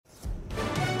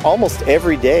Almost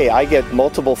every day I get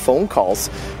multiple phone calls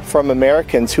from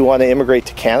Americans who want to immigrate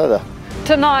to Canada.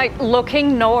 Tonight,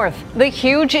 looking north, the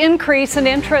huge increase in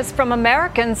interest from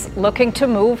Americans looking to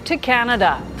move to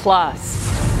Canada. Plus,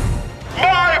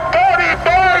 my body,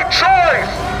 my choice!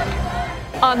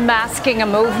 Unmasking a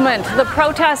movement, the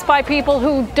protest by people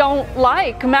who don't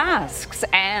like masks,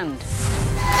 and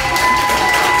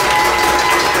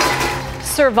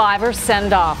survivor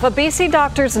send-off. A BC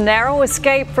doctor's narrow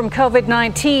escape from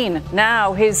COVID-19.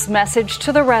 Now his message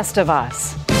to the rest of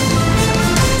us.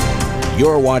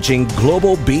 You're watching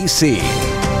Global BC.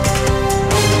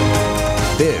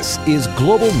 This is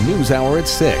Global News Hour at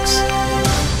 6.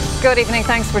 Good evening.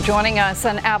 Thanks for joining us.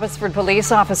 An Abbotsford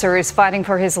police officer is fighting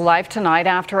for his life tonight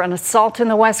after an assault in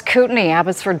the West Kootenay.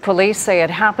 Abbotsford police say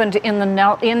it happened in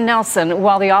Nelson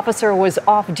while the officer was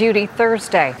off duty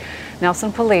Thursday.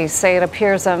 Nelson police say it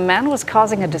appears a man was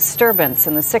causing a disturbance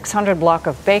in the 600 block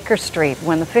of Baker Street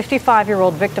when the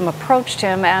 55-year-old victim approached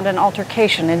him and an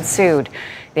altercation ensued.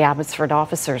 The Abbotsford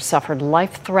officer suffered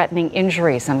life-threatening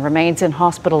injuries and remains in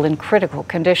hospital in critical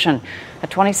condition. A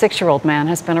 26-year-old man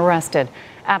has been arrested.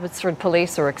 Abbotsford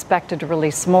police are expected to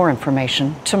release more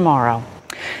information tomorrow.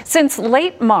 Since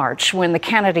late March, when the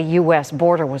Canada-U.S.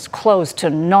 border was closed to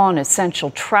non-essential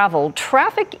travel,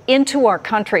 traffic into our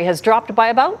country has dropped by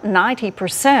about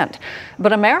 90%.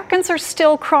 But Americans are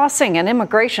still crossing, and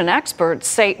immigration experts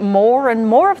say more and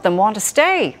more of them want to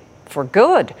stay for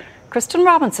good. Kristen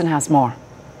Robinson has more.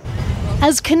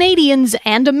 As Canadians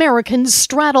and Americans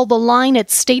straddle the line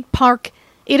at State Park,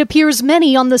 it appears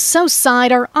many on the south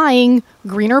side are eyeing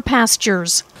greener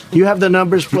pastures. Do you have the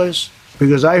numbers, please?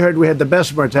 Because I heard we had the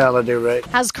best mortality rate.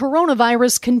 As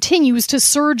coronavirus continues to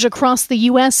surge across the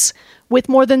U.S., with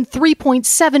more than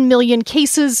 3.7 million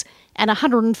cases and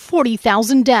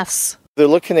 140,000 deaths. They're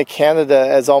looking at Canada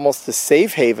as almost a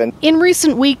safe haven. In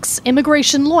recent weeks,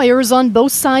 immigration lawyers on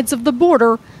both sides of the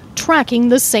border tracking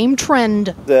the same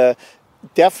trend. The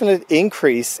definite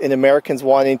increase in Americans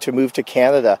wanting to move to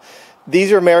Canada.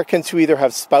 These are Americans who either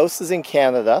have spouses in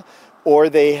Canada, or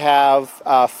they have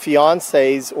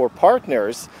fiancés or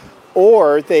partners,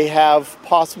 or they have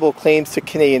possible claims to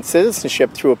Canadian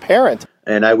citizenship through a parent.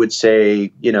 And I would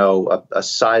say, a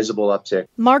sizable uptick.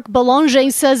 Marc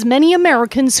Belanger says many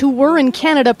Americans who were in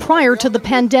Canada prior to the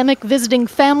pandemic visiting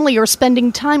family or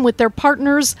spending time with their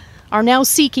partners are now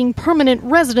seeking permanent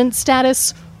resident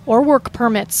status or work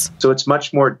permits. So it's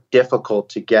much more difficult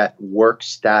to get work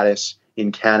status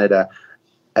in Canada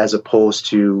as opposed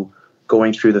to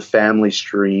going through the family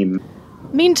stream.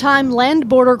 Meantime, land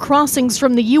border crossings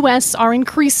from the U.S. are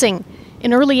increasing.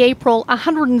 In early April,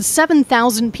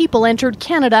 107,000 people entered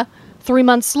Canada. 3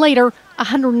 months later,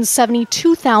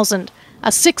 172,000, a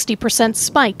 60%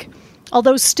 spike,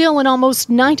 although still an almost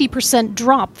 90%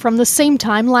 drop from the same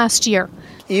time last year.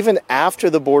 Even after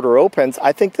the border opens,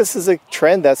 I think this is a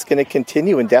trend that's going to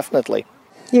continue indefinitely.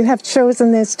 You have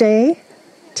chosen this day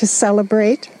to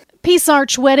celebrate. Peace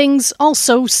Arch weddings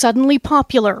also suddenly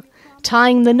popular.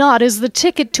 Tying the knot is the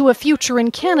ticket to a future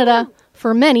in Canada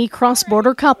for many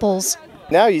cross-border couples.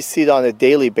 Now you see it on a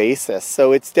daily basis,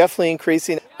 so it's definitely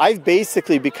increasing. I've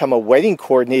basically become a wedding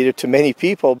coordinator to many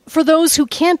people. For those who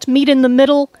can't meet in the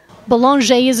middle,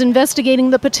 Belanger is investigating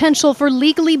the potential for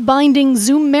legally binding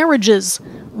Zoom marriages,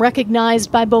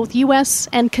 recognized by both U.S.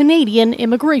 and Canadian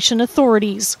immigration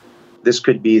authorities. This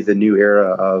could be the new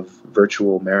era of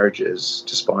virtual marriages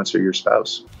to sponsor your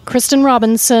spouse. Kristen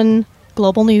Robinson,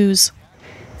 Global News.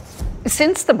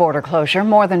 Since the border closure,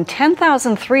 more than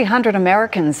 10,300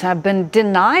 Americans have been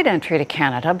denied entry to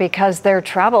Canada because their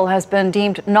travel has been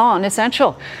deemed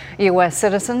non-essential. U.S.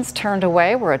 citizens turned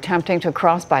away were attempting to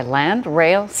cross by land,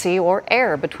 rail, sea, or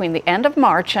air between the end of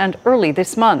March and early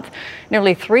this month.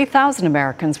 Nearly 3,000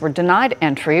 Americans were denied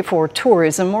entry for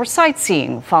tourism or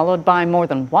sightseeing, followed by more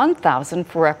than 1,000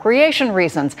 for recreation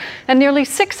reasons and nearly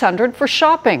 600 for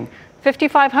shopping.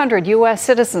 5,500 U.S.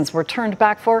 citizens were turned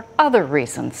back for other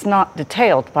reasons not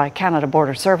detailed by Canada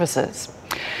Border Services.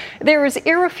 There is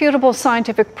irrefutable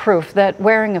scientific proof that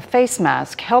wearing a face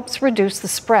mask helps reduce the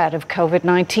spread of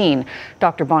COVID-19.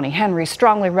 Dr. Bonnie Henry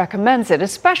strongly recommends it,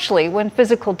 especially when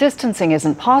physical distancing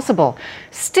isn't possible.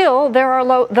 Still, there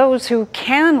are those who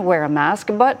can wear a mask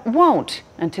but won't.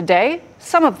 And today,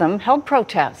 some of them held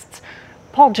protests.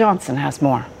 Paul Johnson has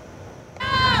more.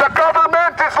 The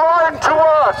government is lying to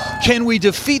us! Can we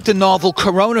defeat the novel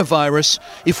coronavirus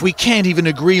if we can't even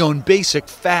agree on basic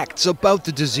facts about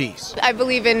the disease? I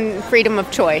believe in freedom of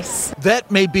choice.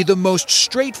 That may be the most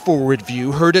straightforward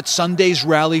view heard at Sunday's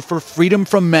rally for freedom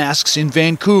from masks in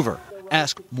Vancouver.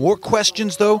 Ask more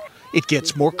questions, though, it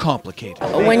gets more complicated.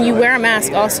 When you wear a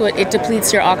mask, also, it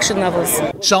depletes your oxygen levels.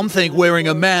 Some think wearing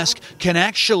a mask can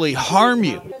actually harm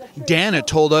you. Dana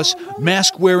told us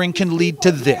mask wearing can lead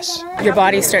to this. Your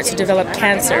body starts to develop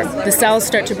cancer. The cells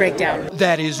start to break down.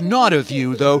 That is not a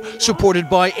view, though, supported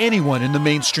by anyone in the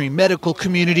mainstream medical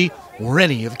community or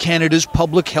any of Canada's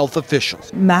public health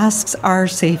officials. Masks are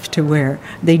safe to wear.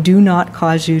 They do not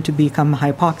cause you to become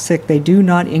hypoxic. They do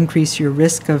not increase your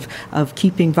risk of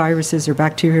keeping viruses or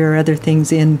bacteria or other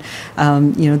things in.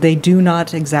 They do not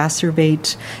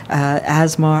exacerbate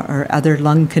asthma or other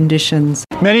lung conditions.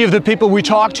 Many of the people we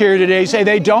talked here today say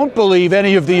they don't believe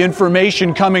any of the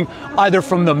information coming either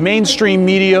from the mainstream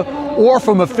media or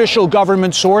from official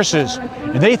government sources.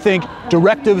 And they think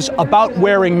directives about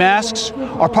wearing masks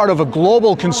are part of a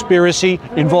global conspiracy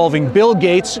involving Bill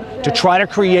Gates to try to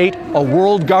create a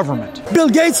world government. Bill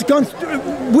Gates,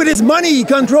 with his money, he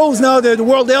controls now the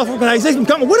World Health Organization.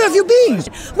 What have you been?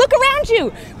 Look around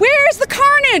you. Where's the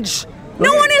carnage?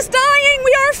 No one is dying.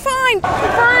 We are fine.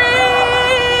 Freedom!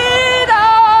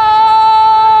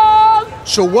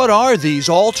 So what are these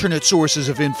alternate sources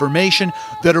of information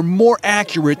that are more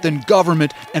accurate than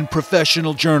government and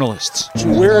professional journalists?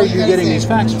 Where are you getting these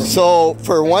facts from? So,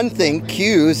 for one thing,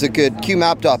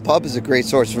 QMap.pub is a great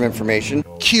source of information.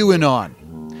 QAnon,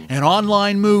 an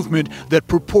online movement that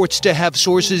purports to have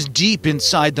sources deep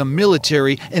inside the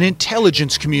military and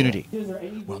intelligence community.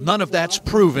 Well, none of that's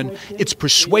proven. It's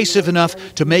persuasive enough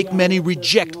to make many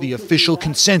reject the official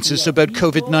consensus about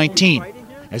COVID-19.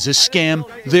 As a scam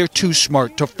they're too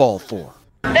smart to fall for.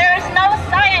 There is no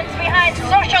science behind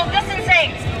social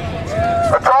distancing.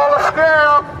 It's all a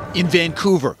scam. In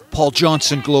Vancouver, Paul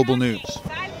Johnson, Global News.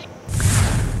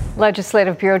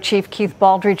 Legislative Bureau Chief Keith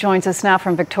Baldry joins us now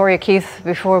from Victoria. Keith,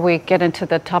 before we get into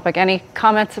the topic, any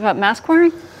comments about mask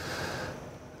wearing?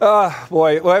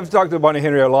 I've talked to Bonnie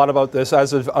Henry a lot about this,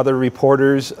 as have other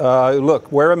reporters.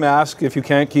 Look, wear a mask if you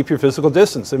can't keep your physical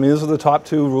distance. I mean, those are the top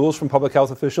two rules from public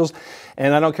health officials.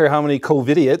 And I don't care how many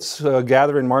COVIDiots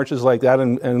gather in marches like that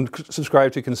and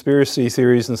subscribe to conspiracy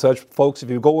theories and such. Folks, if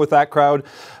you go with that crowd,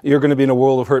 you're going to be in a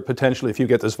world of hurt potentially if you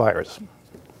get this virus.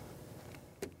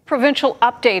 Provincial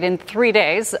update in 3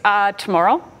 days.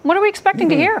 Tomorrow, what are we expecting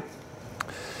to hear?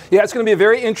 Yeah, it's going to be a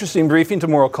very interesting briefing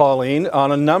tomorrow, Colleen,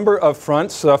 on a number of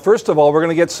fronts. First of all, we're going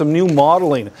to get some new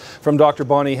modeling from Dr.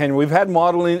 Bonnie Henry. We've had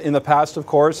modeling in the past, of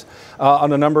course,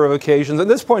 on a number of occasions. And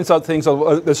this points out things,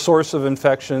 the source of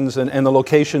infections and the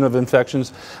location of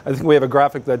infections. I think we have a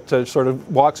graphic that sort of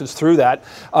walks us through that.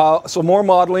 So more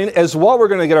modeling. As well, we're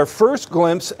going to get our first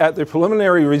glimpse at the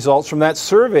preliminary results from that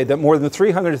survey that more than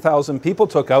 300,000 people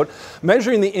took out,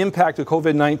 measuring the impact of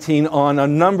COVID-19 on a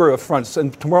number of fronts.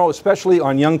 And tomorrow, especially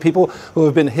on young people who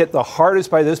have been hit the hardest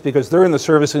by this because they're in the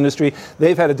service industry.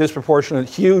 They've had a disproportionate,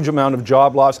 huge amount of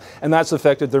job loss, and that's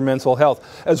affected their mental health.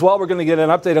 As well, we're going to get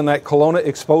an update on that Kelowna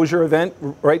exposure event.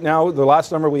 Right now, the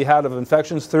last number we had of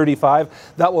infections,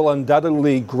 35. That will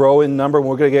undoubtedly grow in number.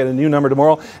 We're going to get a new number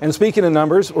tomorrow. And speaking of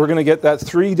numbers, we're going to get that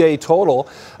 3-day total.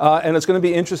 And it's going to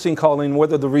be interesting, Colleen,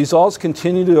 whether the results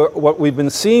continue to what we've been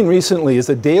seeing recently is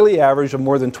a daily average of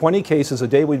more than 20 cases a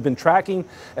day. We've been tracking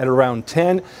at around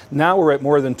 10. Now we're at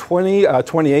more than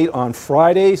 28 on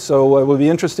Friday, so it will be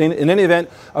interesting. In any event,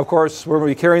 of course, we're going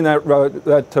to be carrying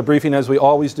that briefing as we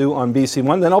always do on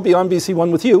BC1. Then I'll be on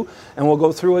BC1 with you, and we'll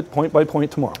go through it point by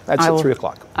point tomorrow. That's at 3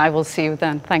 o'clock. I will see you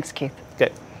then. Thanks, Keith.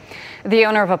 Okay. The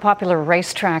owner of a popular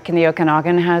racetrack in the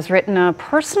Okanagan has written a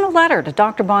personal letter to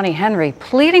Dr. Bonnie Henry,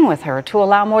 pleading with her to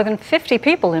allow more than 50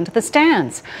 people into the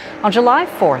stands. On July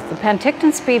 4th, the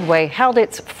Penticton Speedway held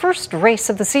its first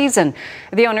race of the season.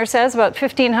 The owner says about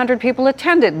 1,500 people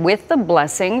attended with the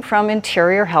blessing from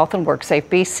Interior Health and WorkSafe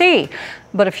BC.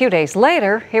 But a few days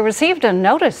later, he received a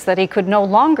notice that he could no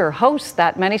longer host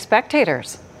that many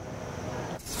spectators.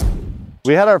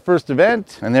 We had our first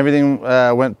event and everything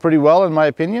went pretty well, in my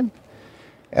opinion.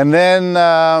 And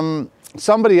then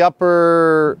somebody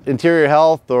upper Interior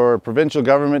Health or provincial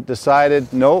government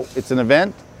decided, no, it's an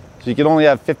event, so you can only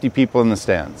have 50 people in the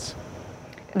stands.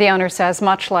 The owner says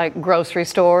much like grocery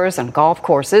stores and golf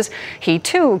courses, he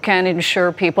too can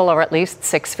ensure people are at least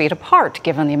 6 feet apart,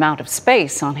 given the amount of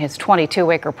space on his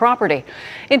 22-acre property.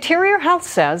 Interior Health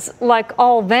says, like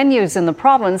all venues in the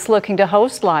province looking to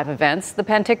host live events, the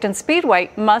Penticton Speedway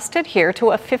must adhere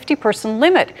to a 50-person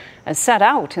limit, as set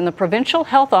out in the Provincial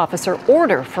Health Officer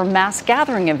order for mass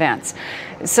gathering events.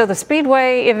 So the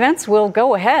Speedway events will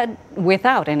go ahead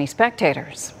without any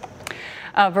spectators.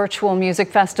 A virtual music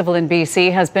festival in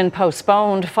BC has been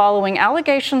postponed following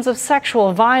allegations of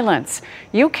sexual violence.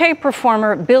 UK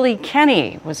performer Billy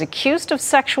Kenny was accused of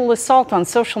sexual assault on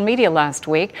social media last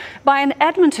week by an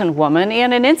Edmonton woman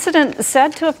in an incident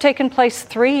said to have taken place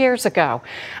 3 years ago.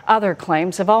 Other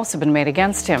claims have also been made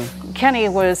against him. Kenny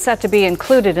was set to be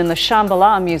included in the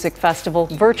Shambhala Music Festival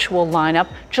virtual lineup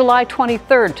July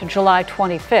 23rd to July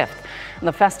 25th.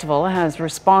 The festival has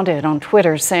responded on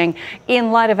Twitter saying,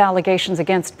 in light of allegations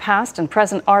against past and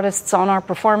present artists on our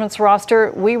performance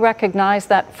roster, we recognize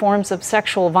that forms of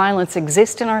sexual violence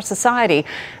exist in our society,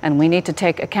 and we need to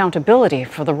take accountability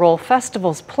for the role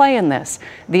festivals play in this.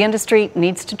 The industry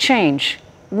needs to change.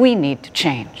 We need to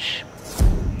change.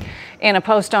 In a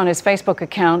post on his Facebook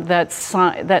account that's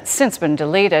since been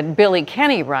deleted, Billy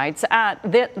Kenny writes, at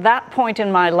that point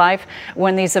in my life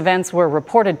when these events were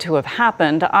reported to have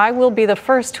happened, I will be the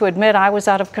first to admit I was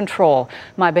out of control.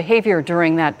 My behavior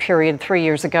during that period 3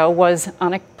 years ago was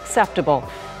unacceptable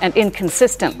and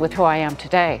inconsistent with who I am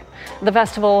today. The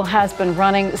festival has been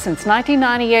running since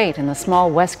 1998 in the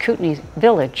small West Kootenay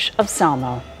village of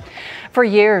Salmo. For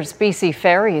years, BC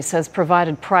Ferries has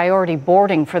provided priority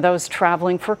boarding for those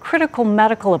traveling for critical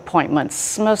medical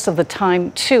appointments, most of the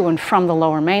time to and from the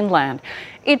Lower Mainland.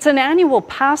 It's an annual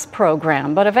pass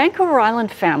program, but a Vancouver Island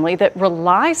family that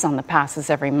relies on the passes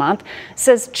every month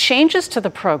says changes to the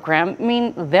program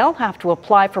mean they'll have to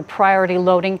apply for priority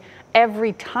loading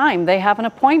every time they have an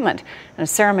appointment. And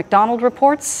as Sarah McDonald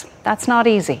reports, that's not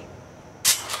easy.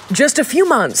 Just a few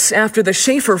months after the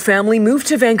Schaefer family moved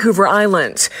to Vancouver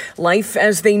Island, life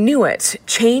as they knew it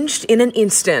changed in an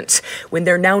instant when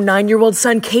their now 9-year-old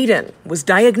son, Caden, was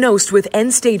diagnosed with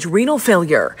end-stage renal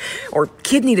failure or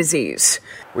kidney disease.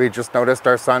 We just noticed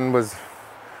our son was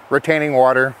retaining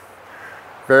water,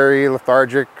 very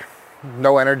lethargic,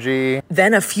 no energy.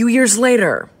 Then a few years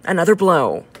later, another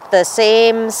blow. The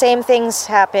same things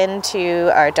happened to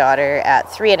our daughter at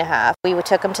 3.5. We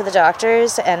took him to the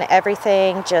doctors and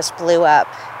everything just blew up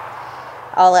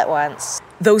all at once.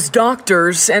 Those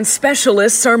doctors and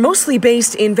specialists are mostly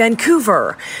based in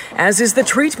Vancouver, as is the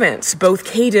treatment both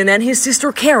Caden and his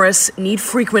sister Karis need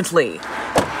frequently.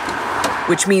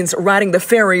 Which means riding the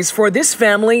ferries for this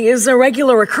family is a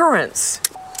regular occurrence.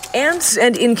 And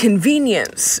an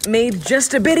inconvenience made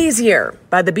just a bit easier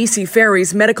by the BC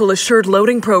Ferries Medical Assured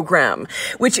Loading Program,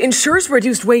 which ensures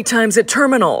reduced wait times at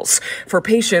terminals for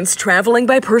patients traveling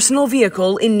by personal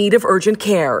vehicle in need of urgent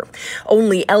care.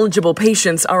 Only eligible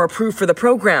patients are approved for the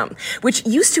program, which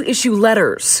used to issue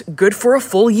letters good for a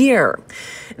full year.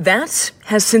 That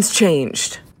has since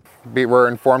changed. We were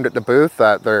informed at the booth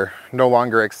that they're no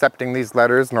longer accepting these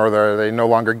letters, nor are they no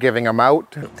longer giving them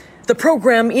out. The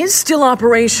program is still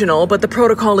operational, but the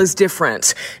protocol is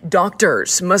different.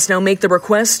 Doctors must now make the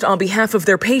request on behalf of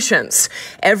their patients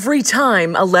every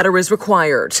time a letter is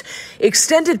required.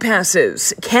 Extended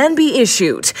passes can be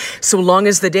issued so long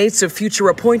as the dates of future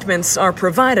appointments are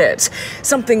provided,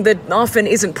 something that often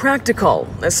isn't practical,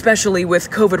 especially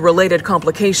with COVID-related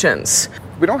complications.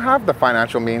 We don't have the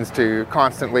financial means to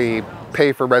constantly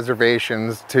pay for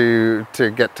reservations to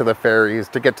get to the ferries,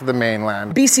 to get to the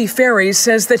mainland. BC Ferries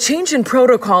says the change in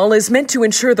protocol is meant to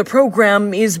ensure the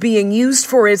program is being used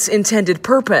for its intended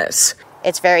purpose.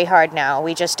 It's very hard now.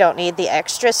 We just don't need the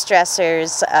extra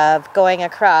stressors of going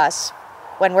across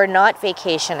when we're not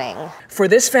vacationing. For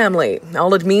this family,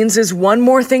 all it means is one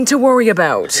more thing to worry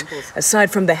about,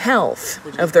 aside from the health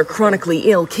of their chronically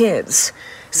ill kids.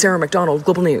 Sarah McDonald,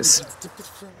 Global News.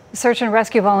 Search and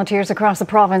rescue volunteers across the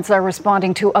province are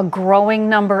responding to a growing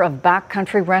number of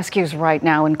backcountry rescues right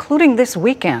now, including this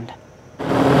weekend.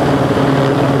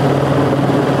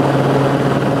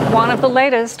 One of the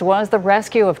latest was the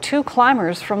rescue of 2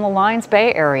 climbers from the Lions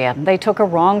Bay area. They took a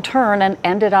wrong turn and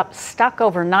ended up stuck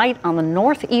overnight on the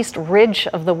northeast ridge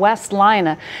of the West Lion,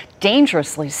 a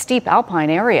dangerously steep alpine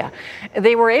area.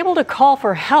 They were able to call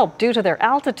for help due to their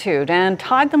altitude and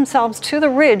tied themselves to the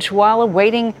ridge while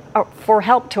awaiting for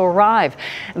help to arrive.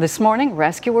 This morning,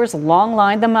 rescuers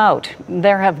long-lined them out.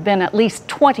 There have been at least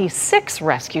 26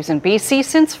 rescues in BC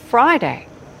since Friday.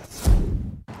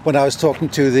 When I was talking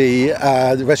to the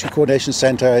Rescue Coordination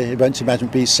Centre, Emergency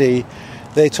Management BC,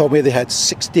 they told me they had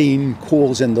 16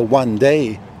 calls in the one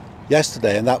day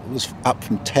yesterday, and that was up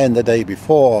from 10 the day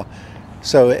before.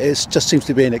 So it just seems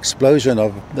to be an explosion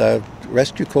of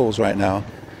rescue calls right now.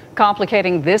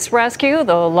 Complicating this rescue,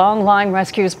 the long line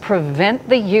rescues prevent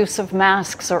the use of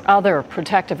masks or other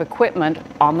protective equipment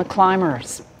on the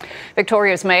climbers.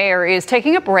 Victoria's mayor is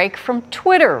taking a break from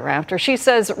Twitter after she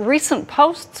says recent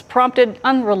posts prompted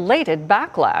unrelated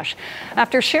backlash.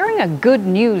 After sharing a good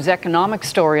news economic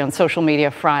story on social media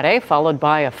Friday, followed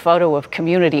by a photo of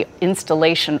community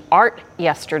installation art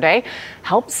yesterday,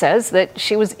 Help says that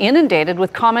she was inundated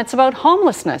with comments about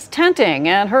homelessness, tenting,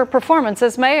 and her performance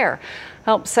as mayor.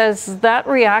 Help says that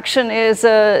reaction is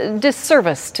a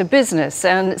disservice to business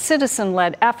and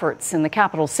citizen-led efforts in the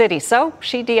capital city. So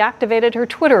she deactivated her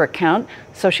Twitter account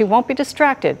so she won't be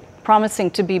distracted,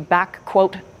 promising to be back,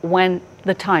 quote, when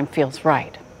the time feels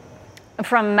right.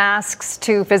 From masks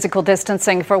to physical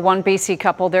distancing, for one BC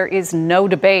couple, there is no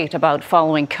debate about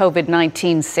following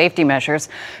COVID-19 safety measures.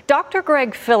 Dr.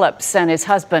 Greg Phillips and his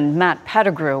husband, Matt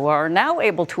Pettigrew, are now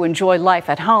able to enjoy life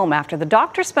at home after the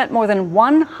doctor spent more than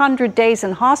 100 days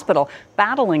in hospital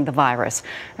battling the virus.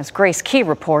 As Grace Key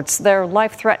reports, their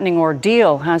life-threatening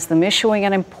ordeal has them issuing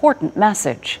an important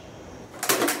message.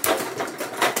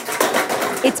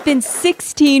 It's been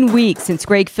 16 weeks since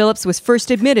Greg Phillips was first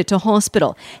admitted to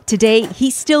hospital. Today,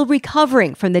 he's still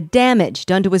recovering from the damage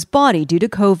done to his body due to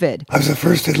COVID. I was the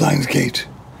first at Lions Gate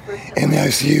in the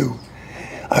ICU.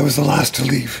 I was the last to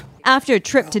leave. After a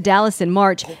trip to Dallas in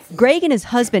March, Greg and his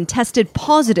husband tested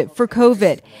positive for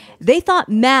COVID. They thought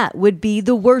Matt would be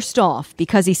the worst off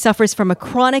because he suffers from a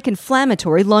chronic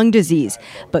inflammatory lung disease.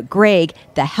 But Greg,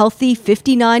 the healthy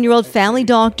 59-year-old family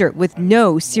doctor with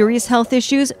no serious health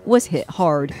issues, was hit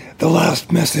hard. The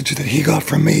last message that he got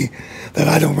from me that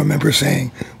I don't remember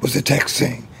saying was a text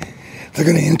saying, they're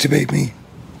going to intubate me,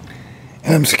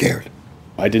 and I'm scared.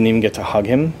 I didn't even get to hug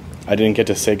him. I didn't get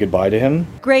to say goodbye to him.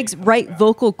 Greg's right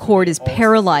vocal cord is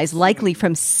paralyzed, likely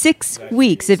from 6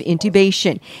 weeks of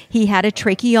intubation. He had a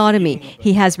tracheotomy.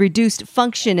 He has reduced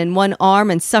function in one arm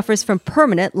and suffers from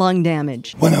permanent lung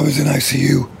damage. When I was in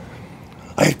ICU,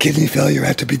 I had kidney failure. I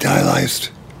had to be dialyzed.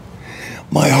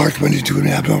 My heart went into an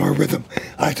abnormal rhythm.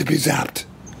 I had to be zapped.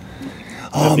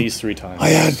 At least 3 times. I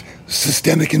had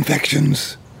systemic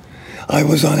infections. I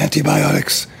was on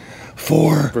antibiotics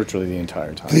for virtually the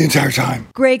entire time.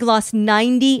 Greg lost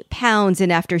 90 pounds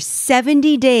and after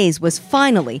 70 days was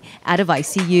finally out of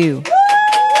ICU.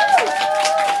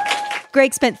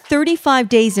 Greg spent 35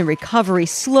 days in recovery,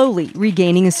 slowly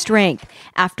regaining his strength.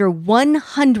 After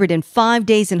 105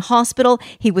 days in hospital,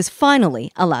 he was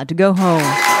finally allowed to go home.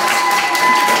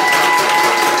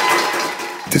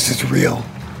 This is real,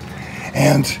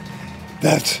 and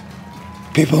that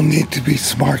people need to be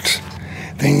smart.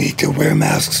 They need to wear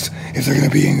masks if they're going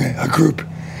to be in a group.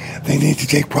 They need to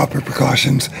take proper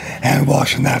precautions, hand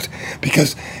wash and that,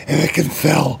 because if it can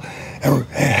fell a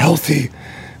healthy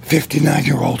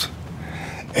 59-year-old,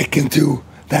 it can do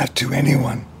that to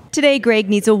anyone. Today, Greg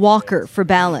needs a walker for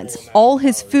balance. All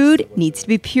his food needs to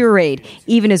be pureed.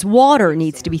 Even his water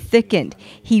needs to be thickened.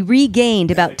 He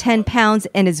regained about 10 pounds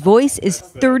and his voice is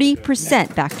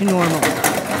 30% back to normal.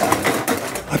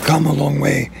 I've come a long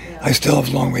way. I still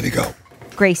have a long way to go.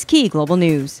 Grace Key, Global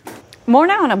News. More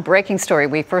now on a breaking story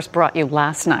we first brought you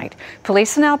last night.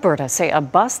 Police in Alberta say a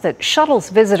bus that shuttles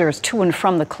visitors to and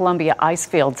from the Columbia ice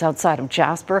fields outside of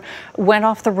Jasper went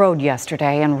off the road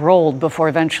yesterday and rolled before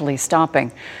eventually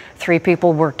stopping. 3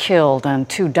 people were killed and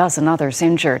 24 others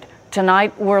injured.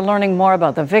 Tonight, we're learning more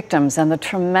about the victims and the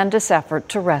tremendous effort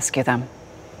to rescue them.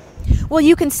 Well,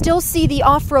 you can still see the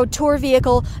off-road tour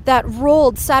vehicle that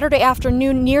rolled Saturday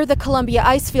afternoon near the Columbia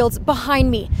ice fields behind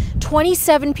me.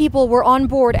 27 people were on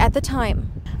board at the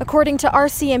time. According to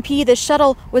RCMP, the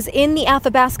shuttle was in the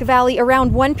Athabasca Valley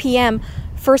around 1 p.m.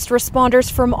 First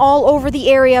responders from all over the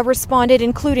area responded,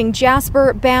 including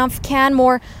Jasper, Banff,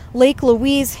 Canmore, Lake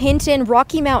Louise, Hinton,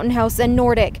 Rocky Mountain House, and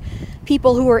Nordic.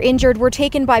 People who were injured were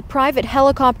taken by private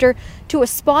helicopter to a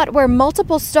spot where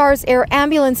multiple Stars Air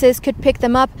ambulances could pick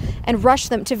them up and rush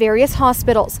them to various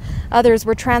hospitals. Others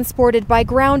were transported by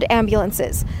ground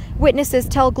ambulances. Witnesses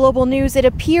tell Global News it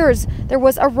appears there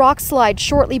was a rock slide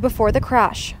shortly before the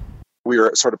crash. We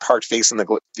were sort of parked facing the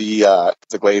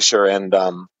glacier, and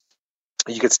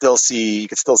you could still see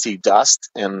dust.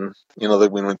 And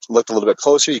when we looked a little bit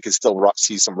closer, you could still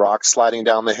see some rocks sliding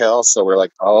down the hill. So we're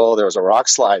like, oh, there was a rock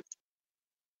slide.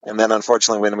 And then,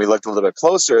 unfortunately, when we looked a little bit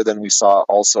closer, then we saw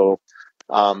also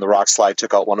the rock slide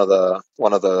took out one of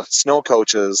the snow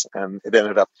coaches, and it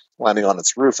ended up landing on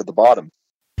its roof at the bottom.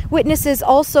 Witnesses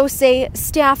also say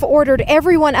staff ordered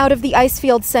everyone out of the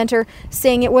Icefield Center,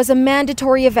 saying it was a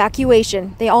mandatory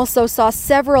evacuation. They also saw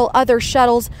several other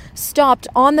shuttles stopped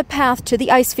on the path to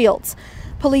the ice fields.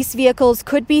 Police vehicles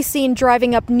could be seen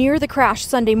driving up near the crash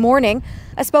Sunday morning.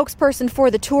 A spokesperson for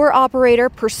the tour operator,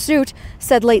 Pursuit,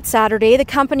 said late Saturday the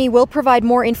company will provide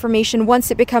more information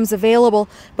once it becomes available,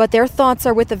 but their thoughts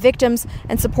are with the victims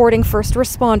and supporting first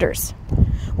responders.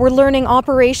 We're learning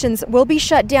operations will be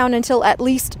shut down until at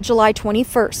least July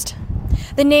 21st.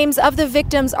 The names of the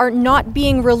victims are not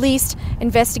being released.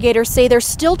 Investigators say they're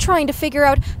still trying to figure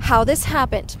out how this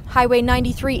happened. Highway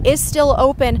 93 is still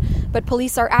open, but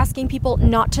police are asking people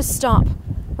not to stop.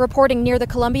 Reporting near the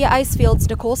Columbia Icefields,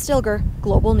 Nicole Stilger,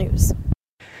 Global News.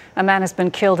 A man has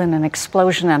been killed in an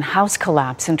explosion and house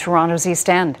collapse in Toronto's East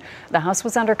End. The house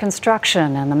was under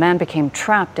construction and the man became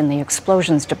trapped in the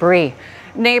explosion's debris.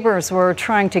 Neighbors were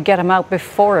trying to get him out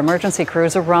before emergency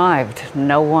crews arrived.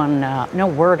 No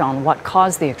word on what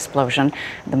caused the explosion.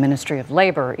 The Ministry of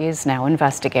Labour is now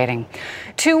investigating.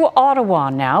 To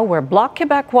Ottawa now, where Bloc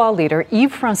Québécois leader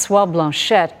Yves-François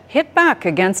Blanchet hit back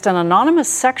against an anonymous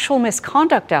sexual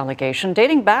misconduct allegation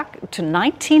dating back to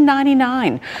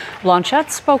 1999. Blanchet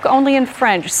spoke only in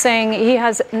French, saying he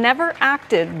has never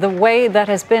acted the way that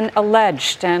has been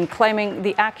alleged and claiming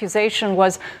the accusation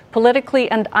was politically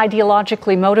and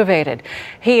ideologically motivated.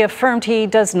 He affirmed he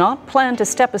does not plan to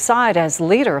step aside as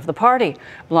leader of the party.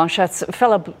 Blanchet's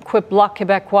fellow Bloc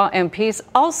Québécois MPs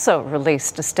also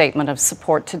released a statement of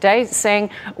support today, saying,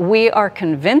 "We are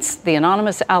convinced the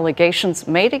anonymous allegations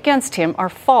made against him are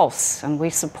false, and we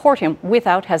support him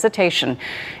without hesitation."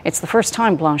 It's the first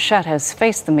time Blanchet has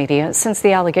faced the media since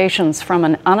the allegations from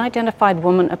an unidentified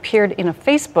woman appeared in a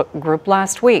Facebook group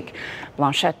last week.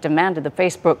 Blanchet demanded the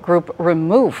Facebook group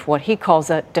remove what he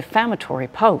calls a defamatory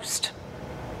post.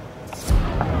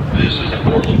 This is the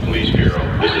Portland Police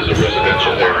Bureau. This is a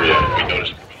residential area. We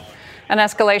noticed An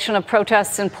escalation of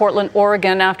protests in Portland,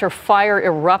 Oregon after fire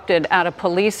erupted at a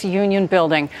police union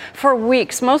building. For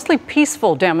weeks, mostly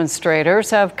peaceful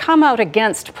demonstrators have come out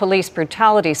against police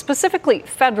brutality, specifically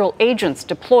federal agents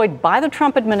deployed by the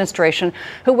Trump administration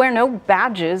who wear no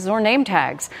badges or name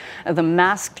tags. The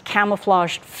masked,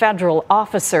 camouflaged federal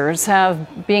officers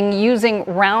have been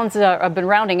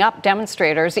rounding up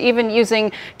demonstrators, even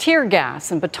using tear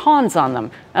gas and batons on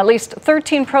them. At least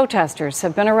 13 protesters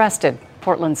have been arrested.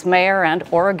 Portland's mayor and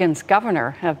Oregon's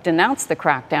governor have denounced the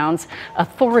crackdown's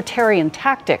authoritarian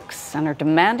tactics and are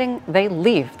demanding they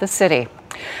leave the city.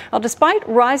 Well, despite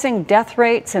rising death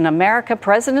rates in America,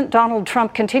 President Donald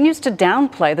Trump continues to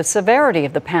downplay the severity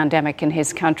of the pandemic in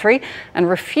his country and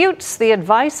refutes the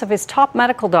advice of his top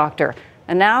medical doctor.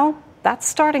 And now that's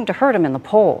starting to hurt him in the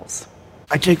polls.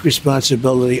 I take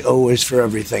responsibility always for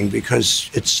everything because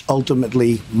it's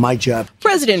ultimately my job.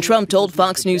 President Trump told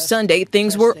Fox News Sunday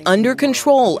things were under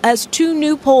control as two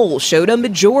new polls showed a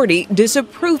majority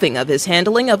disapproving of his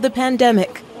handling of the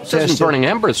pandemic. This isn't burning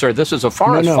embers, sir. This is a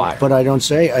forest fire. But I don't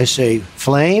say. I say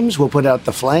flames. We'll put out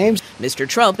the flames. Mr.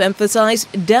 Trump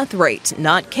emphasized death rates,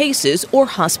 not cases or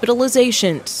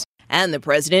hospitalizations. And the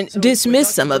president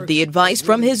dismissed some of the advice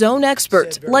from his own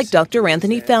experts, like Dr.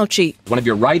 Anthony Fauci. One of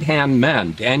your right-hand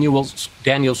men, Daniel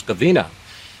Scavina,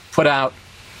 put out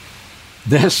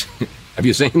this. Have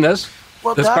you seen this?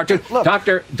 Well, this cartoon?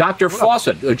 Dr.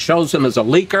 Fawcett, it shows him as a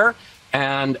leaker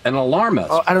and an alarmist.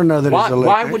 Oh, I don't know that he's a leaker.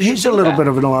 Why would he's a little bit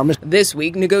of an alarmist. This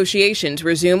week, negotiations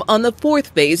resume on the fourth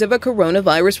phase of a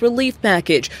coronavirus relief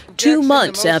package, 2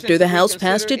 months after the House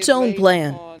passed its own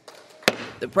plan.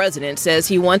 The president says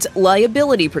he wants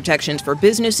liability protections for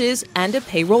businesses and a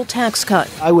payroll tax cut.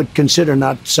 I would consider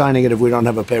not signing it if we don't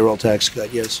have a payroll tax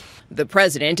cut, yes. The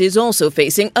president is also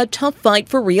facing a tough fight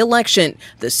for re-election.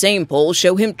 The same polls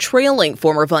show him trailing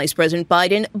former Vice President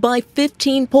Biden by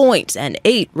 15 points and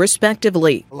 8,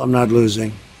 respectively. Well, I'm not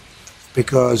losing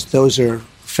because those are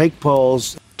fake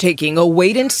polls. Taking a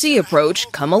wait-and-see approach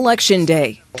come Election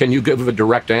Day. Can you give a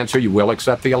direct answer? You will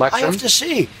accept the election? I have to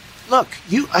see. Look,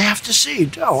 I have to see.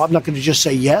 No, I'm not going to just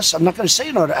say yes. I'm not going to say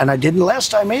no, and I didn't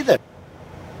last time either.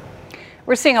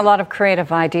 We're seeing a lot of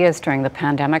creative ideas during the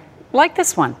pandemic, like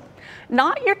this one.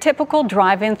 Not your typical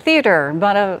drive-in theater,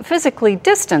 but a physically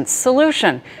distanced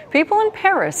solution. People in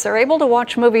Paris are able to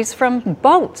watch movies from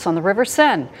boats on the River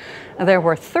Seine. There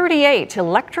were 38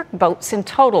 electric boats in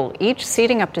total, each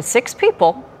seating up to 6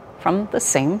 people from the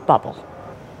same bubble.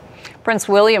 Prince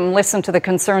William listened to the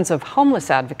concerns of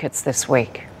homeless advocates this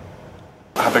week.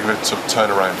 How big of a sort of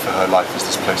turnaround for her life has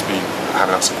this place been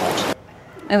having our support?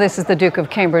 And this is the Duke of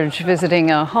Cambridge visiting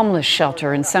a homeless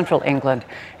shelter in central England.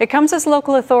 It comes as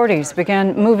local authorities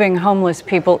began moving homeless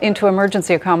people into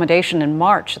emergency accommodation in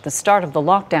March at the start of the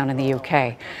lockdown in the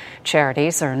UK.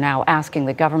 Charities are now asking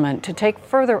the government to take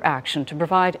further action to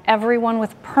provide everyone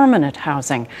with permanent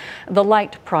housing. The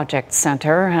Light Project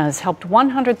Centre has helped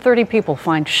 130 people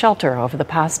find shelter over the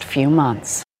past few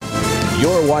months.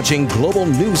 You're watching Global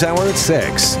News Hour at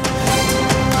 6.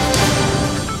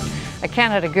 A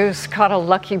Canada goose caught a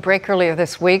lucky break earlier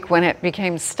this week when it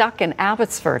became stuck in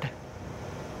Abbotsford.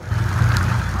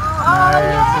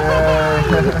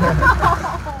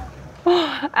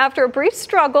 After a brief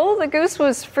struggle, the goose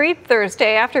was freed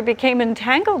Thursday after it became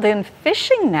entangled in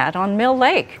fishing net on Mill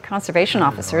Lake. Conservation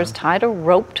officers tied a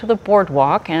rope to the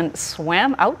boardwalk and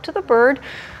swam out to the bird,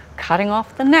 cutting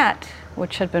off the net,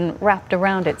 which had been wrapped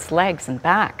around its legs and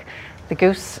back. The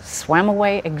goose swam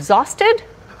away exhausted,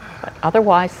 but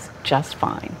otherwise just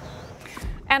fine.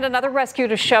 And another rescue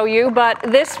to show you, but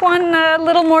this one a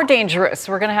little more dangerous.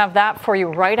 We're going to have that for you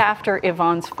right after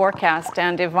Yvonne's forecast.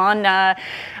 And Yvonne,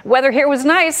 weather here was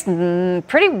nice,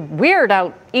 pretty weird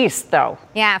out east though.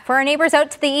 Yeah, for our neighbors out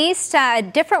to the east, a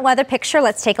different weather picture.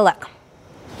 Let's take a look.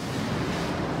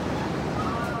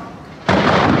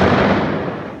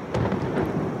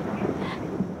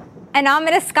 An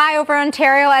ominous sky over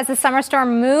Ontario as the summer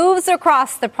storm moves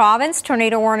across the province.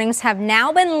 Tornado warnings have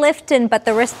now been lifted, but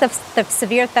the risk of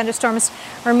severe thunderstorms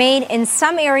remain in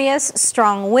some areas.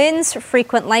 Strong winds,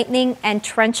 frequent lightning, and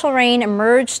torrential rain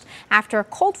emerged after a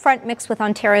cold front mixed with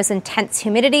Ontario's intense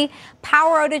humidity.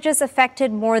 Power outages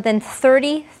affected more than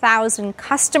 30,000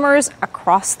 customers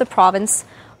across the province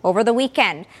over the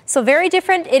weekend. So very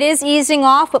different. It is easing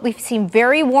off, but we've seen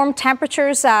very warm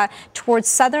temperatures towards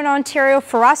southern Ontario.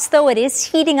 For us, though, it is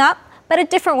heating up, but a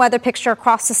different weather picture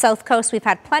across the south coast. We've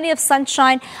had plenty of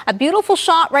sunshine, a beautiful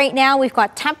shot right now. We've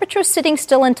got temperatures sitting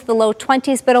still into the low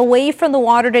 20s, but away from the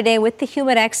water today with the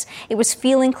Humidex, it was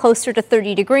feeling closer to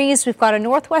 30 degrees. We've got a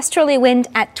northwesterly wind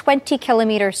at 20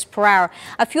 kilometers per hour.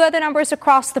 A few other numbers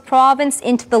across the province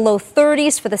into the low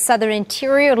 30s for the southern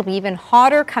interior. It'll be even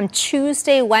hotter come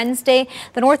Tuesday, Wednesday.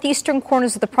 The northeastern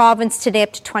corners of the province today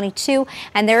up to 22,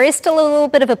 and there is still a little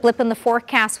bit of a blip in the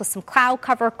forecast with some cloud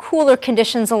cover, cooler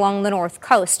conditions along the north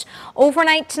coast.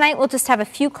 Overnight tonight, we'll just have a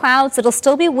few clouds. It'll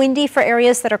still be windy for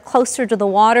areas that are closer to the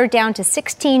water, down to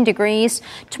 16 degrees.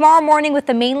 Tomorrow morning with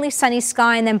the mainly sunny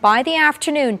sky, and then by the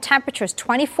afternoon, temperatures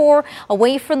 24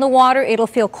 away from the water. It'll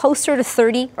feel closer to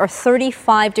 30 or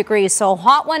 35 degrees. So a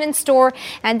hot one in store,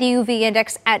 and the UV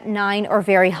index at 9 or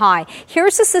very high.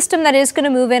 Here's a system that is going to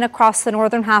move in across the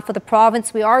northern half of the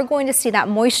province. We are going to see that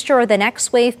moisture or the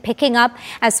next wave picking up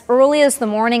as early as the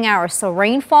morning hours. So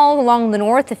rainfall along the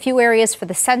north, a few areas for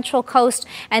the central coast,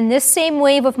 and this same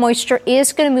wave of moisture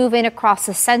is going to move in across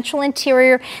the central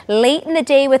interior late in the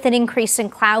day with an increase in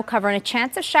cloud cover, and a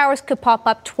chance of showers could pop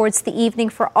up towards the evening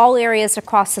for all areas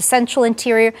across the central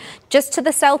interior. Just to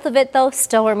the south of it, though,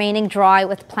 still remaining dry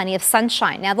with plenty of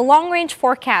sunshine. Now, the long-range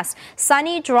forecast,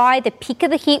 sunny, dry. The peak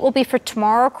of the heat will be for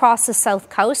tomorrow across the south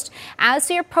coast. As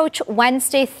we approach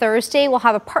Wednesday, Thursday, we'll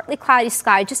have a partly cloudy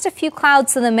sky, just a few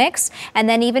clouds in the mix, and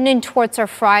then even in towards our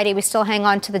Friday, we still hang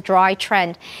on to the dry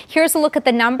trend. Here's a look at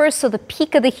the numbers. So the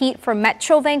peak of the heat for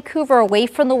Metro Vancouver away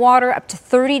from the water up to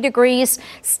 30 degrees.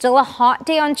 Still a hot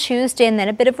day on Tuesday, and then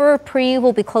a bit of a reprieve.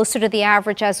 Will be closer to the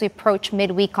average as we approach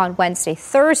midweek on Wednesday,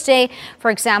 Thursday.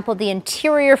 For example, the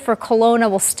interior for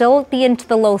Kelowna will still be into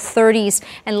the low 30s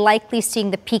and likely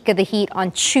seeing the peak of the heat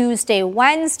on Tuesday,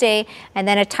 Wednesday, and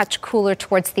then a touch cooler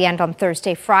towards the end on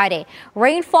Thursday, Friday.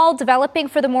 Rainfall developing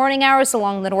for the morning hours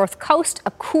along the north coast.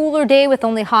 A cooler day with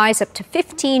only highs up to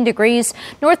 15 degrees.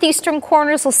 Northeastern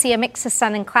corners will see a mix of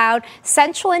sun and cloud.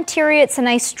 Central interior, it's a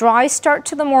nice dry start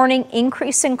to the morning,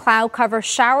 increase in cloud cover,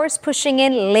 showers pushing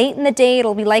in late in the day.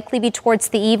 It'll be likely be towards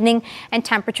the evening, and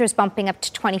temperatures bumping up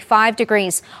to 25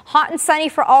 degrees. Hot and sunny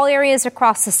for all areas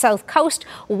across the south coast.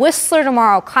 Whistler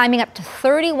tomorrow climbing up to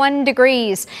 31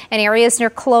 degrees in areas near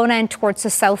Kelowna and towards the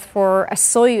south for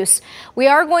Soyuz. We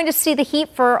are going to see the heat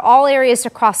for all areas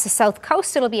across the south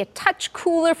coast. It'll be a touch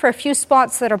cooler for a few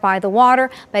spots that are by the water,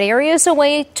 but areas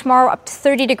away tomorrow up to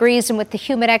 30 degrees, and with the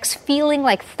Humidex feeling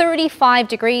like 35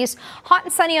 degrees. Hot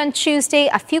and sunny on Tuesday,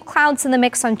 a few clouds in the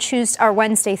mix on Tuesday or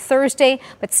Wednesday, Thursday,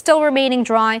 but still remaining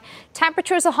dry.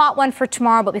 Temperature's a hot one for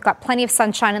tomorrow, but we've got plenty of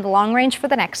sunshine in the long range for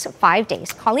the next 5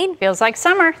 days. Colleen? Feels like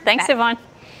summer. Thanks, Yvonne.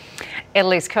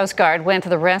 Italy's Coast Guard went to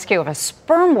the rescue of a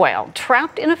sperm whale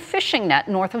trapped in a fishing net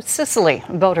north of Sicily.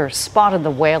 Boaters spotted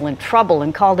the whale in trouble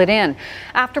and called it in.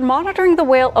 After monitoring the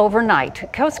whale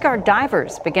overnight, Coast Guard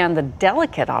divers began the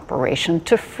delicate operation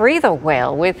to free the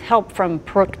whale with help from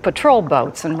patrol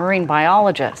boats and marine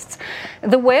biologists.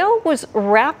 The whale was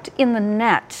wrapped in the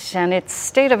net, and its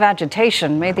state of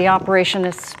agitation made the operation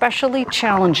especially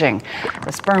challenging.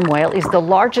 The sperm whale is the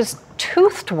largest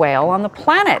toothed whale on the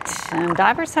planet, and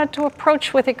divers had to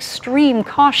approach with extreme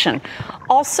caution.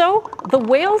 Also, the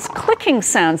whale's clicking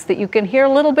sounds that you can hear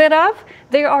a little bit of,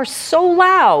 they are so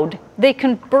loud they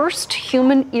can burst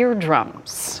human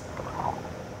eardrums.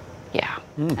 Yeah,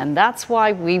 and that's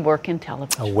why we work in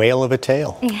television. A whale of a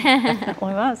tale.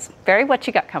 Definitely was. Barry, what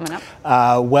you got coming up?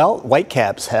 Well,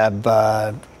 Whitecaps have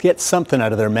get something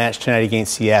out of their match tonight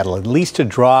against Seattle, at least a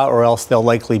draw, or else they'll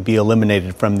likely be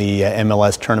eliminated from the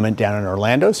MLS tournament down in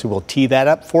Orlando. So we'll tee that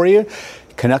up for you.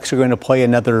 Canucks are going to play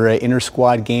another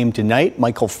inter-squad game tonight.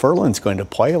 Michael Furlan's going to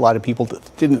play. A lot of people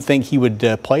didn't think he would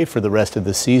play for the rest of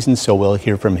the season, so we'll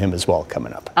hear from him as well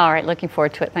coming up. All right, looking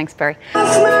forward to it. Thanks, Barry.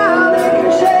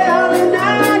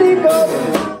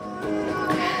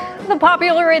 The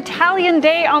popular Italian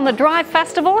Day on the Drive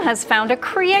Festival has found a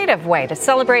creative way to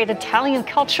celebrate Italian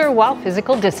culture while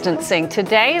physical distancing.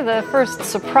 Today, the first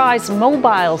surprise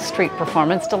mobile street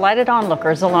performance delighted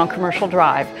onlookers along Commercial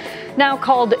Drive. Now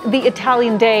called the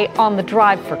Italian Day on the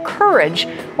Drive for Courage,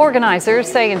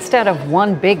 organizers say instead of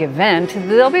one big event,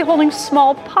 they'll be holding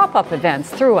small pop-up events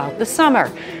throughout the summer.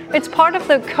 It's part of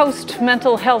the Coast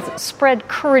Mental Health Spread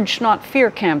Courage Not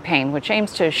Fear campaign, which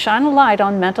aims to shine a light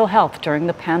on mental health during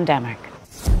the pandemic.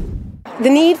 The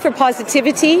need for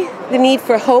positivity, the need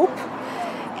for hope,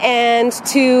 and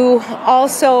to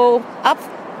also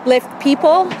uplift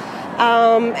people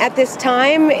at this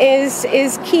time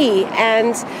is key,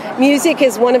 and music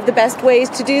is one of the best ways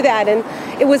to do that. And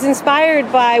it was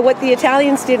inspired by what the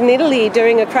Italians did in Italy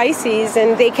during a crisis,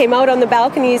 and they came out on the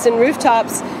balconies and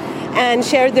rooftops and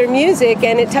shared their music,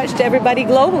 and it touched everybody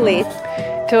globally.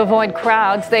 To avoid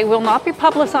crowds, they will not be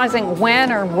publicizing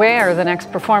when or where the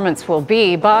next performance will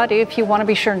be, but if you want to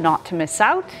be sure not to miss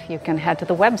out, you can head to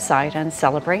the website and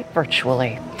celebrate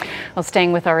virtually. Well,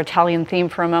 staying with our Italian theme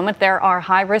for a moment, there are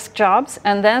high-risk jobs,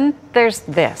 and then there's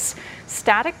this.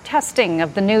 Static testing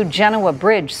of the new Genoa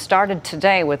Bridge started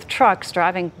today with trucks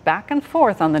driving back and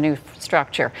forth on the new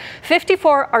structure.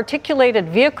 54 articulated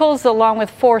vehicles along with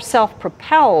 4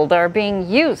 self-propelled are being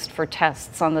used for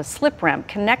tests on the slip ramp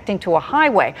connecting to a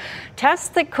highway. Tests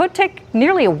that could take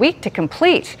nearly a week to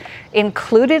complete.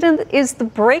 Included is the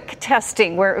brake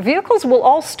testing, where vehicles will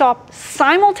all stop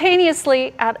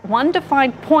simultaneously at one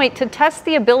defined point to test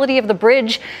the ability of the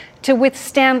bridge to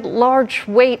withstand large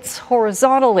weights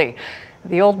horizontally.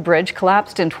 The old bridge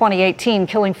collapsed in 2018,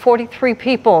 killing 43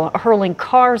 people, hurling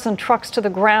cars and trucks to the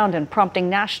ground and prompting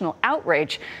national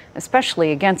outrage,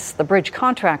 especially against the bridge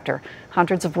contractor.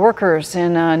 Hundreds of workers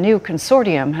in a new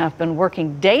consortium have been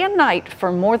working day and night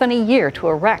for more than a year to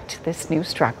erect this new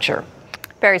structure.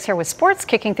 Barry's here with sports,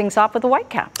 kicking things off with the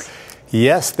Whitecaps.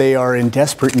 Yes, they are in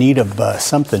desperate need of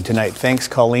something tonight. Thanks,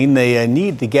 Colleen. They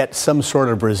need to get some sort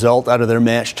of result out of their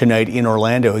match tonight in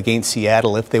Orlando against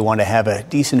Seattle if they want to have a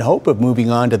decent hope of moving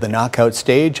on to the knockout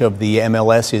stage of the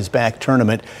MLS Is Back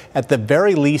tournament. At the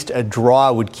very least, a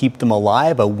draw would keep them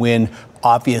alive. A win,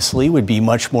 obviously, would be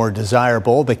much more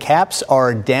desirable. The Caps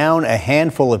are down a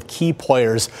handful of key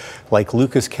players like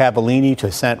Lucas Cavallini,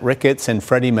 Toussaint Ricketts, and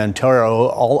Freddie Montero,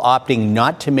 all opting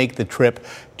not to make the trip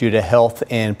due to health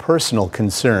and personal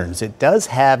concerns. It does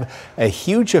have a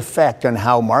huge effect on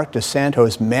how Marc Dos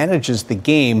Santos manages the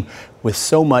game with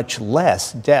so much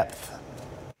less depth.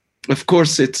 Of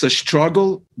course, it's a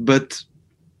struggle, but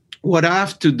what I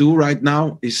have to do right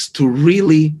now is to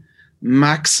really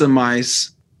maximize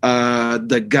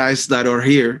the guys that are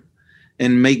here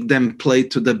and make them play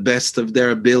to the best of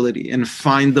their ability and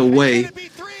find a way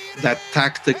that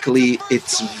tactically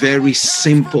it's very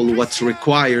simple what's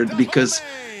required because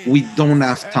we don't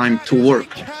have time to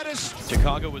work.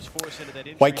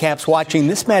 Whitecaps watching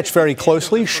this match very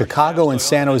closely. Chicago and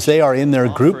San Jose are in their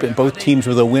group, and both teams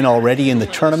with a win already in the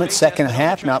tournament. Second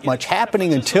half, not much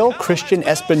happening until Christian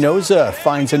Espinoza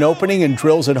finds an opening and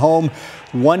drills it home.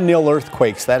 1-0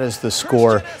 Earthquakes. That is the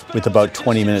score with about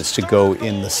 20 minutes to go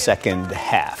in the second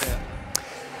half.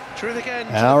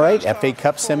 All right, FA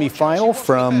Cup semifinal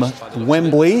from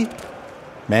Wembley.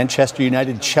 Manchester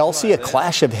United, Chelsea, a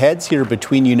clash of heads here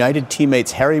between United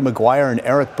teammates Harry Maguire and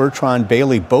Eric Bertrand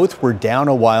Bailey. Both were down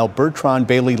a while. Bertrand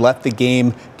Bailey left the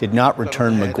game, did not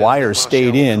return. Maguire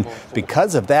stayed in.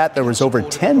 Because of that, there was over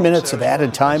 10 minutes of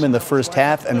added time in the first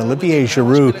half, and Olivier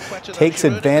Giroud takes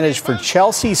advantage for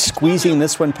Chelsea, squeezing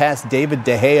this one past David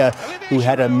De Gea, who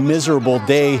had a miserable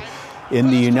day in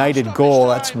the United goal.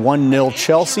 That's 1-0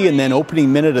 Chelsea. And then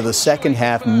opening minute of the second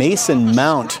half, Mason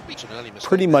Mount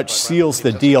pretty much seals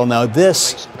the deal. Now,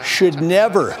 this should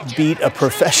never beat a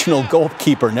professional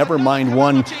goalkeeper, never mind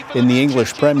one in the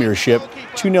English Premiership.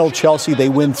 2-0 Chelsea, they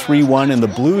win 3-1, and the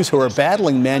Blues, who are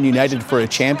battling Man United for a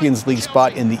Champions League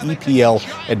spot in the EPL,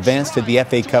 advance to the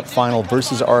FA Cup final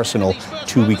versus Arsenal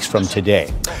 2 weeks from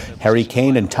today. Harry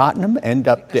Kane and Tottenham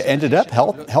ended up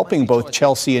helping both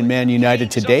Chelsea and Man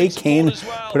United today. Kane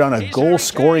put on a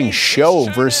goal-scoring show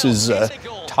versus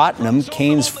Tottenham.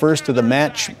 Kane's first of the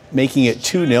match, making it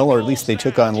 2-0, or at least they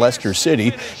took on Leicester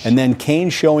City. And then Kane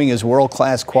showing his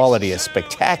world-class quality. A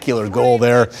spectacular goal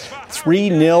there.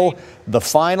 3-0 the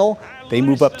final. They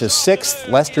move up to 6th.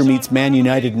 Leicester meets Man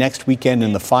United next weekend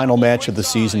in the final match of the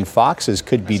season. Foxes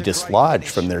could be dislodged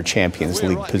from their Champions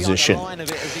League position.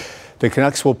 The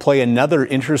Canucks will play another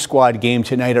inter-squad game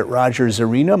tonight at Rogers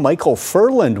Arena. Michael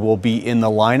Furland will be in the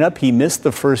lineup. He missed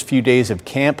the first few days of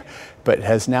camp, but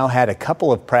has now had a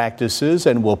couple of practices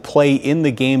and will play in the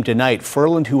game tonight.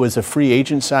 Furland, who was a free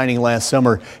agent signing last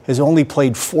summer, has only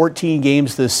played 14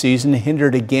 games this season,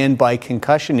 hindered again by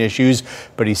concussion issues,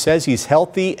 but he says he's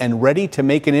healthy and ready to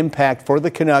make an impact for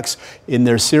the Canucks in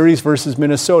their series versus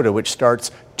Minnesota, which starts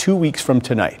 2 weeks from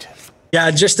tonight. Yeah,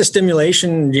 just the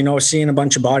stimulation, seeing a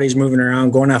bunch of bodies moving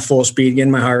around, going at full speed, getting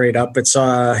my heart rate up. It's,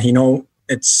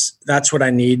 that's what I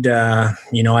need. I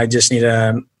just need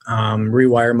to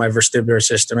rewire my vestibular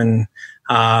system. And,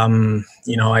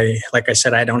 like I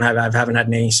said, I haven't had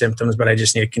any symptoms, but I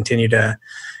just need to continue to,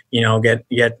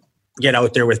 get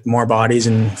out there with more bodies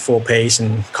and full pace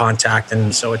and contact.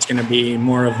 And so it's going to be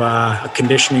more of a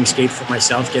conditioning skate for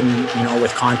myself, getting,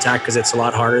 with contact, because it's a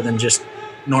lot harder than just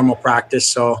normal practice.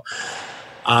 So,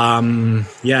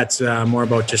 it's more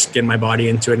about just getting my body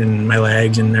into it and my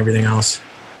legs and everything else.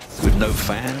 With no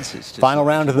fans. Final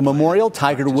round of the Memorial,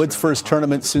 Tiger Woods' first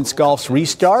tournament since golf's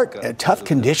restart. Tough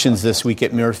conditions this week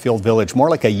at Muirfield Village, more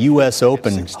like a U.S.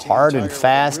 Open. Hard and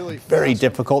fast, very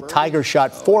difficult. Tiger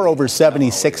shot 4 over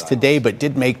 76 today, but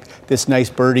did make this nice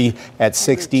birdie at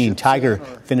 16. Tiger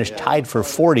finished tied for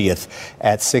 40th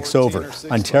at 6 over.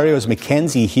 Ontario's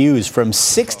Mackenzie Hughes from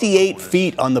 68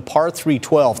 feet on the par 3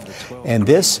 12th. And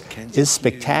this is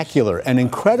spectacular. An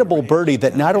incredible birdie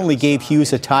that not only gave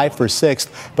Hughes a tie for 6th,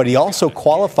 but he also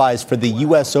qualifies for the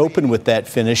U.S. Open with that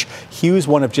finish. Hughes,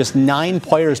 one of just 9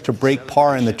 players to break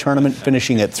par in the tournament,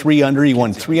 finishing at 3 under. He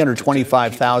won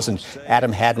 $325,000.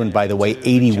 Adam Hadwin, by the way,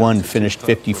 81, finished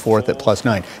 54th at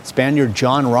 +9. Spaniard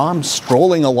Jon Rahm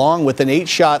strolling along with an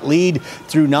 8-shot lead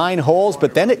through 9 holes,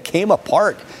 but then it came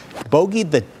apart. Bogeyed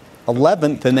the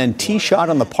 11th and then tee shot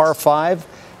on the par 5.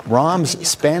 Rahm's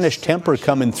Spanish temper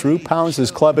coming through, pounds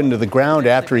his club into the ground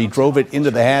after he drove it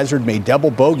into the hazard, made double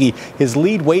bogey. His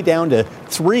lead way down to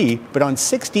 3, but on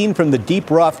 16 from the deep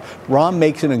rough, Rahm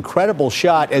makes an incredible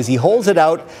shot as he holds it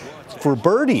out for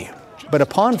birdie. But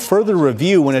upon further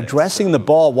review, when addressing the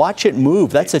ball, watch it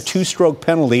move. That's a 2-stroke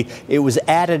penalty. It was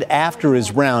added after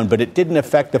his round, but it didn't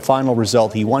affect the final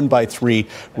result. He won by 3.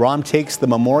 Rahm takes the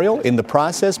Memorial. In the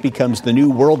process, becomes the new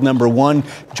world number 1,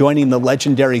 joining the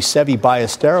legendary Seve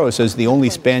Ballesteros as the only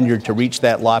Spaniard to reach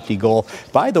that lofty goal.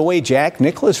 By the way, Jack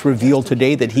Nicklaus revealed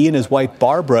today that he and his wife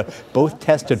Barbara both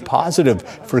tested positive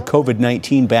for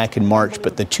COVID-19 back in March,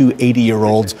 but the two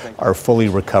 80-year-olds are fully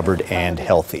recovered and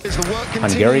healthy.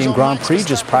 Hungarian Grand Prix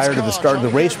just prior to the start of the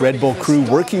race, Red Bull crew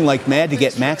working like mad to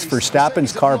get Max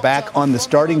Verstappen's car back on the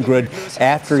starting grid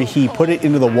after he put it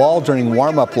into the wall during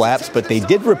warm-up laps, but they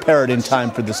did repair it in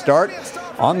time for the start.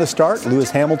 On the start,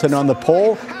 Lewis Hamilton on the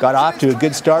pole, got off to a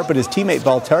good start, but his teammate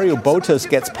Valtteri Bottas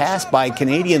gets passed by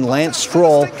Canadian Lance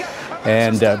Stroll,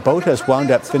 and Bottas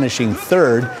wound up finishing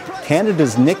 3rd.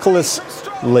 Canada's Nicholas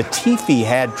Latifi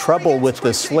had trouble with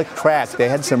the slick track. They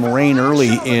had some rain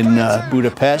early in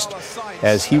Budapest,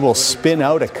 as he will spin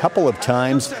out a couple of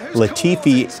times.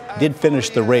 Latifi did finish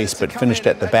the race, but finished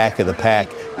at the back of the pack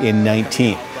in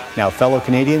 19th. Now, fellow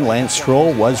Canadian Lance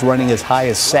Stroll was running as high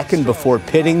as 2nd before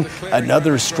pitting.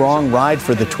 Another strong ride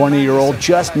for the 20-year-old,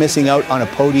 just missing out on a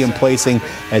podium placing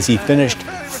as he finished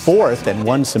 4th and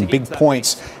won some big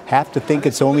points. Have to think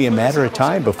it's only a matter of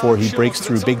time before he breaks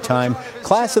through big time.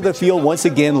 Class of the field, once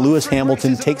again, Lewis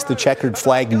Hamilton takes the checkered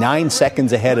flag 9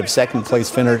 seconds ahead of second place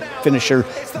finisher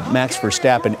Max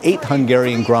Verstappen. 8th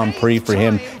Hungarian Grand Prix for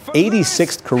him.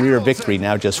 86th career victory,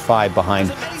 now just 5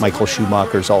 behind Michael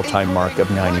Schumacher's all-time mark of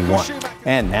 91.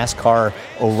 And NASCAR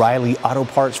O'Reilly Auto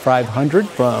Parts 500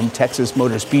 from Texas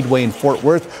Motor Speedway in Fort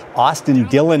Worth. Austin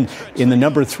Dillon in the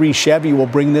number 3 Chevy will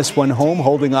bring this one home,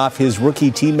 holding off his rookie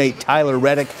teammate Tyler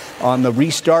Reddick on the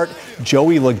restart.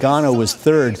 Joey Logano was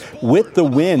third. With the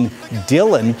win,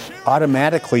 Dillon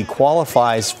automatically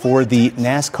qualifies for the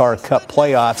NASCAR Cup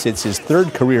playoffs. It's his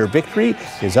 3rd career victory.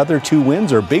 His other 2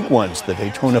 wins are big ones, the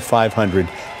Daytona 500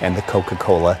 and the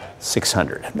Coca-Cola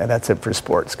 600. Now that's it for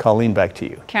sports. Colleen, back to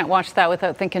you. Can't watch that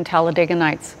without thinking Talladega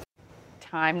Nights.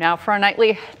 Time now for our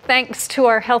nightly thanks to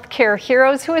our healthcare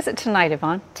heroes. Who is it tonight,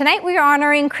 Yvonne? Tonight we are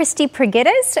honoring Christy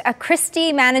Prigittis.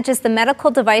 Christy manages the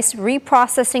medical device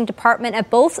reprocessing department at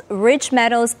both Ridge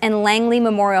Meadows and Langley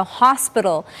Memorial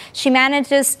Hospital. She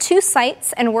manages 2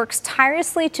 sites and works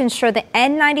tirelessly to ensure the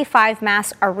N95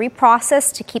 masks are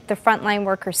reprocessed to keep the frontline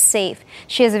workers safe.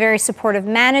 She is a very supportive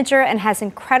manager and has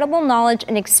incredible knowledge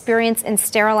and experience in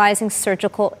sterilizing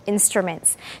surgical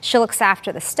instruments. She looks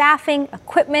after the staffing,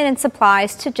 equipment, and supplies,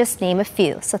 to just name a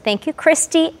few. So thank you,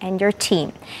 Christy, and your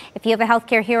team. If you have a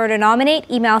healthcare hero to nominate,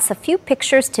 email us a few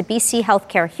pictures to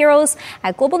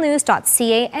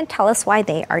bchealthcareheroes@globalnews.ca and tell us why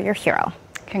they are your hero.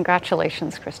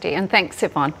 Congratulations, Christy, and thanks,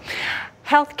 Yvonne.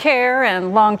 Healthcare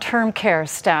and long-term care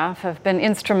staff have been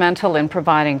instrumental in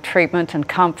providing treatment and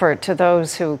comfort to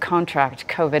those who contract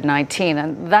COVID-19.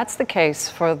 And that's the case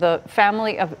for the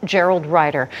family of Gerald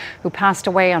Ryder, who passed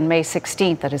away on May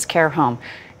 16th at his care home.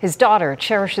 His daughter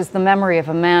cherishes the memory of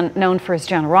a man known for his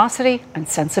generosity and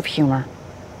sense of humor.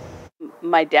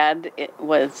 My dad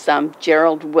was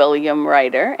Gerald William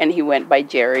Ryder, and he went by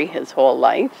Jerry his whole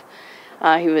life.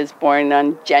 He was born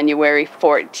on January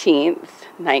 14th,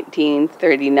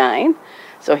 1939,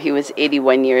 so he was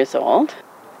 81 years old.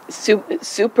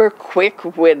 Super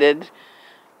quick-witted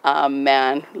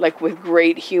man, like with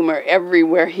great humor.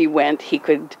 Everywhere he went, he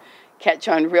could catch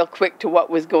on real quick to what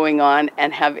was going on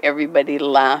and have everybody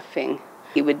laughing.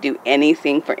 He would do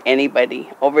anything for anybody.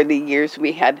 Over the years,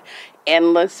 we had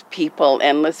endless people,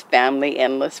 endless family,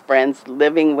 endless friends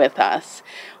living with us,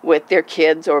 with their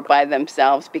kids or by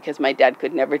themselves, because my dad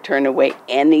could never turn away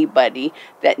anybody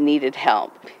that needed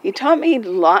help. He taught me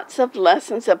lots of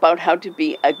lessons about how to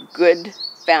be a good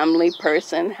family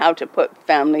person, how to put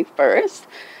family first.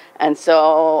 And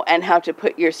how to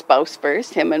put your spouse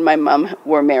first. Him and my mom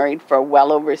were married for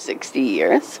well over 60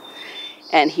 years.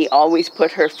 And he always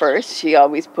put her first. She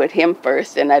always put him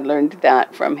first. And I learned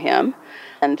that from him.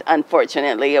 And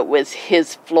unfortunately, it was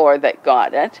his floor that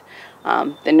got it.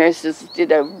 The nurses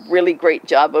did a really great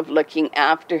job of looking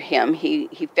after him.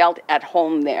 He felt at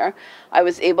home there. I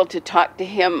was able to talk to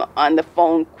him on the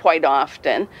phone quite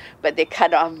often, but they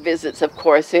cut off visits, of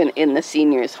course, in the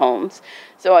seniors' homes.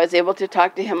 So I was able to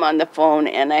talk to him on the phone,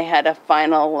 and I had a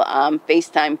final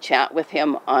FaceTime chat with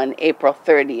him on April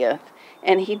 30th,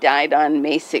 and he died on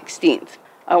May 16th.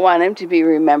 I want him to be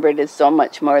remembered as so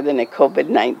much more than a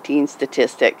COVID-19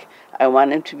 statistic. I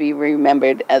want him to be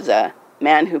remembered as a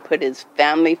man who put his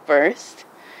family first,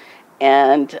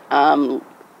 and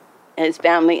his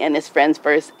family and his friends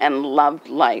first, and loved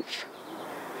life.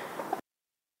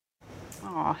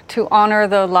 To honor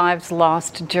the lives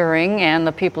lost during and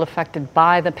the people affected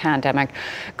by the pandemic,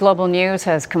 Global News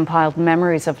has compiled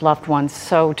memories of loved ones.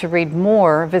 So to read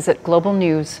more, visit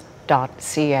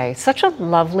globalnews.ca. Such a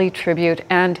lovely tribute,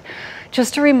 and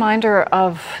just a reminder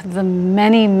of the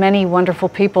many, many wonderful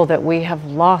people that we have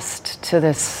lost to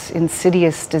this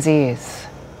insidious disease.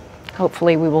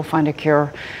 Hopefully we will find a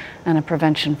cure and a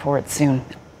prevention for it soon.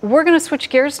 We're going to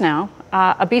switch gears now.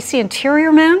 A BC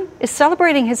Interior man is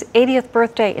celebrating his 80th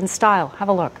birthday in style. Have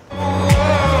a look.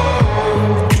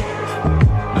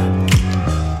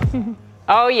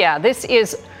 Oh yeah, this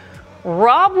is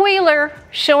Rob Wheeler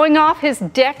showing off his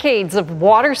decades of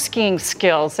water skiing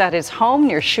skills at his home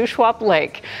near Shuswap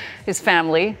Lake. His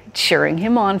family cheering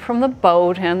him on from the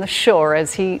boat and the shore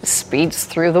as he speeds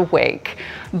through the wake.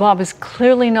 Bob is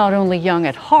clearly not only young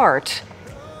at heart,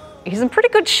 he's in pretty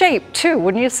good shape too,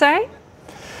 wouldn't you say?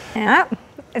 Yeah,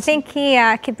 I think he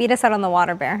could beat us out on the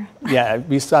water bear. Yeah,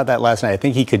 we saw that last night. I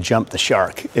think he could jump the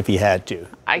shark if he had to.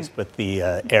 With the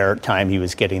air time he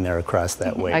was getting there across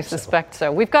that wave. I suspect so.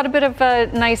 We've got a bit of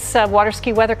nice water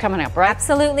ski weather coming up, right?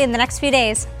 Absolutely, in the next few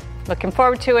days. Looking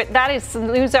forward to it. That is the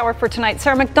news hour for tonight.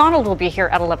 Sarah McDonald will be here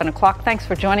at 11 o'clock. Thanks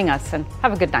for joining us, and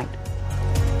have a good night.